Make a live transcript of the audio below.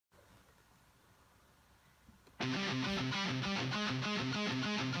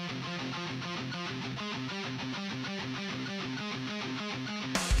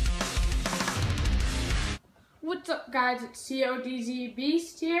up, guys? It's CODZ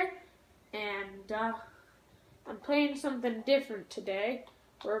Beast here, and I'm playing something different today.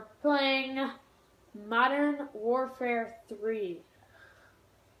 We're playing Modern Warfare 3.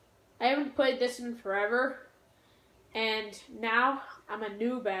 I haven't played this in forever, and now I'm a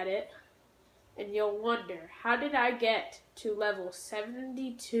noob at it, and you'll wonder, how did I get to level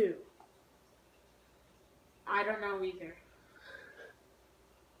 72? I don't know either.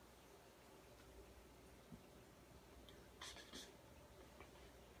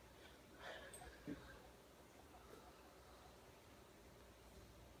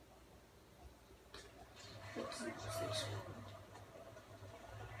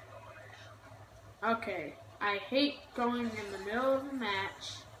 Okay, I hate going in the middle of a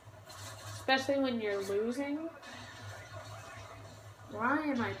match, especially when you're losing. Why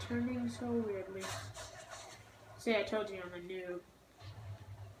am I turning so weirdly? See, I told you I'm a noob.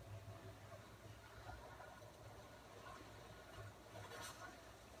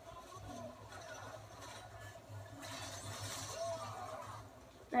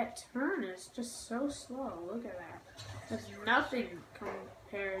 That turn is just so slow. Look at that. That's nothing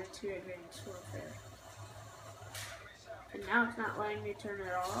compared to Advanced Warfare. And now it's not letting me turn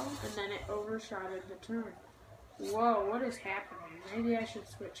at all, and then it overshotted the turn. Whoa, what is happening? Maybe I should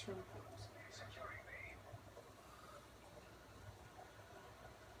switch from...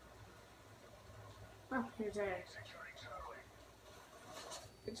 Oh, here's A.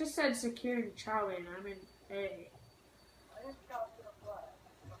 It just said securing Charlie, and I'm in A.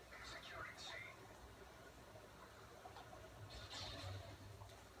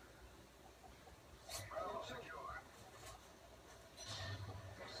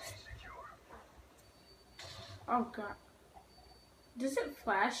 Oh god. Does it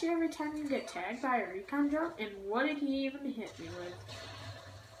flash you every time you get tagged by a recon drone? And what did he even hit me with?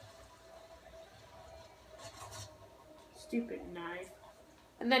 Stupid knife.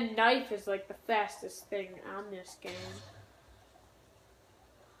 And then knife is like the fastest thing on this game.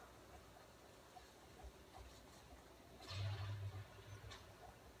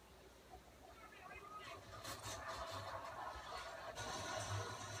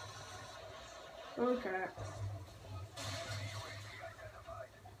 Okay.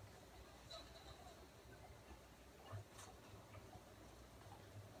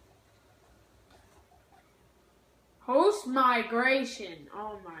 Host migration.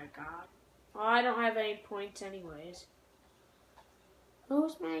 Oh my god. Well, I don't have any points anyways.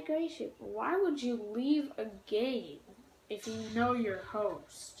 Host migration. Why would you leave a game if you know your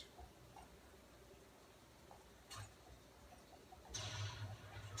host?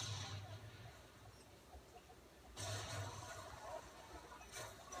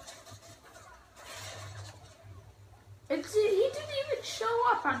 He didn't even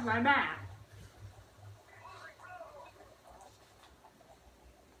show up on my map.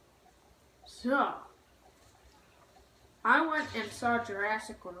 So, I went and saw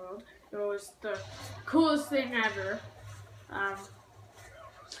Jurassic World. It was the coolest thing ever.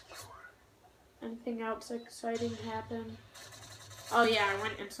 Anything else exciting happen? Oh yeah, I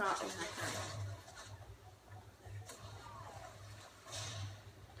went and saw it with my friend.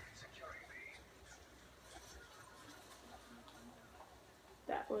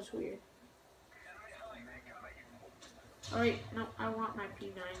 That was weird. Oh wait, no, I want my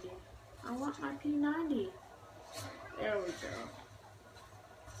P90. I want my P90. There we go.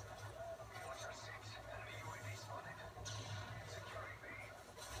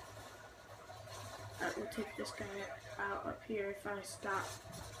 Alright, we'll take this guy out up here if I stop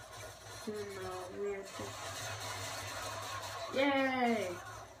doing the weird thing. Yay!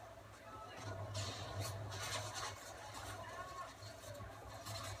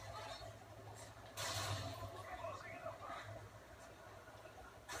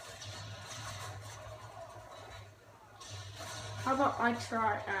 How about I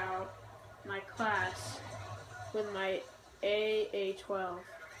try out my class with my AA-12?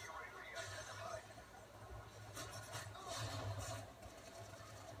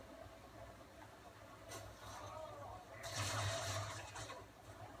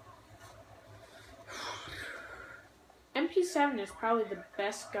 MP7 is probably the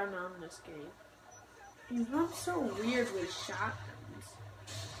best gun on this game. You run so weird with shotguns.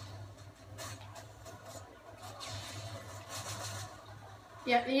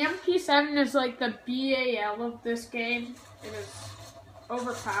 Yeah, the MP7 is like the BAL of this game. It is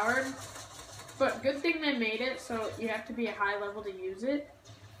overpowered. But good thing they made it so you have to be a high level to use it.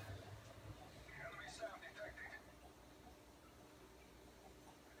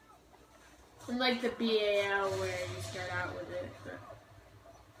 Unlike the BAL where you start out with it. But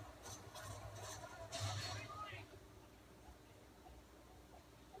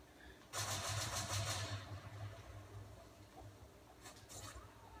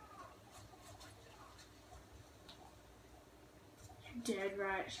dead,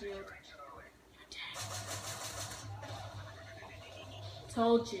 Riot Shield. You're dead.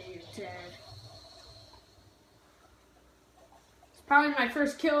 Told you you're dead. It's probably my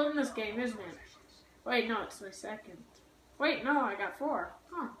first kill in this game, isn't it? Wait, no, it's my second. Wait, no, I got 4.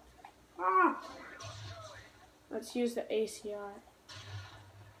 Huh. Ah. Let's use the ACI.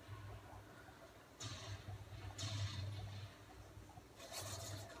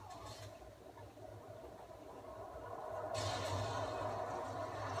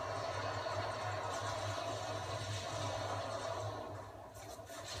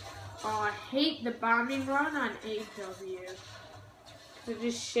 Oh, I hate the bombing run on AW. It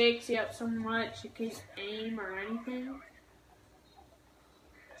just shakes you up so much, you can't aim or anything.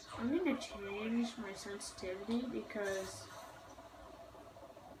 I'm gonna change my sensitivity because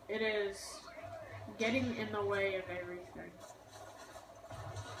it is getting in the way of everything.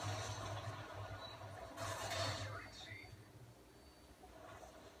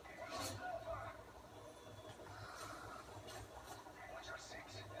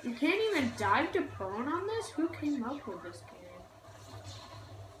 You can't even dive to prone on this? Who came up with this game?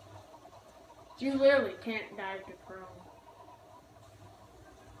 You literally can't dive to prone.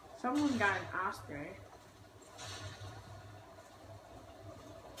 Someone got an Osprey.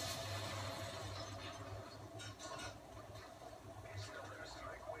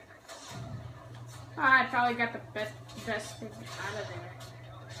 I probably got the best thing out of there.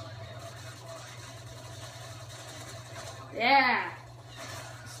 Yeah!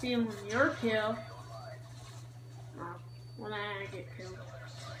 Stealing your kill. Oh, when I get killed.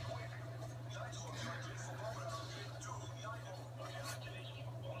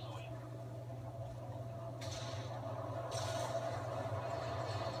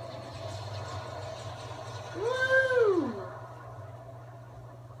 Woo!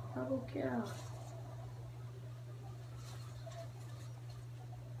 Double kill.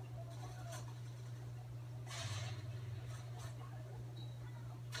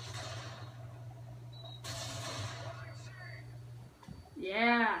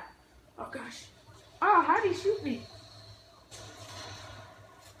 Yeah. Oh gosh. Oh, how'd he shoot me?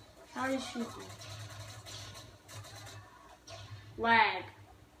 How'd he shoot me? Lag.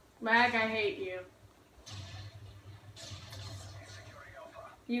 Lag, I hate you.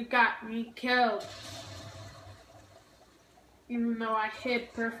 You got me killed. Even though I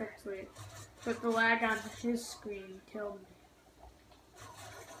hit perfectly. But the lag on his screen killed me.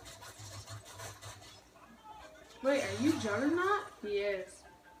 Wait, are you Juggernaut? He is.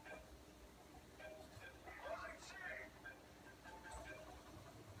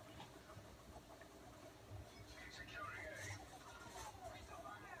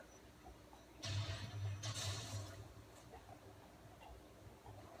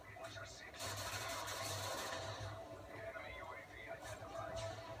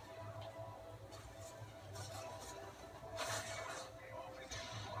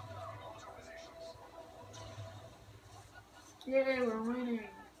 Yay, we're winning.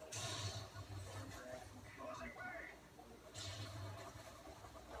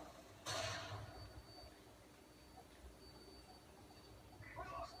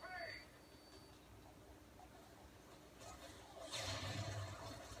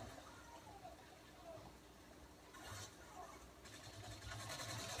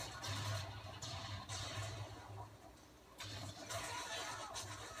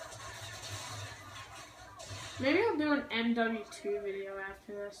 Maybe I'll do an MW3 video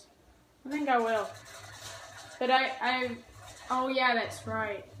after this. I think I will. But oh yeah, that's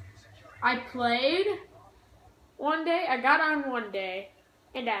right. I played one day, I got on one day,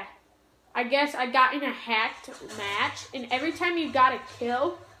 and I guess I got in a hacked match, and every time you got a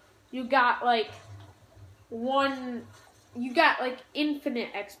kill, you got like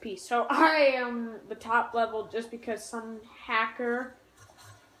infinite XP. So I am the top level just because some hacker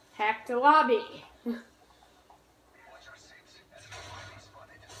hacked a lobby.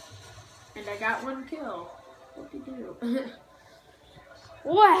 And I got 1 kill. What'd you do?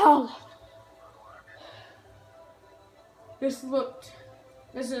 Well, this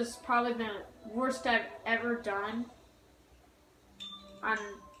is probably the worst I've ever done on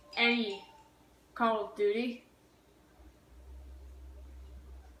any Call of Duty.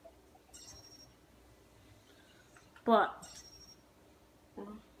 But,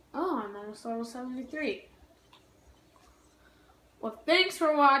 oh, I'm almost level 73. Well, thanks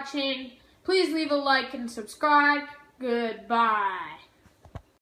for watching. Please leave a like and subscribe. Goodbye.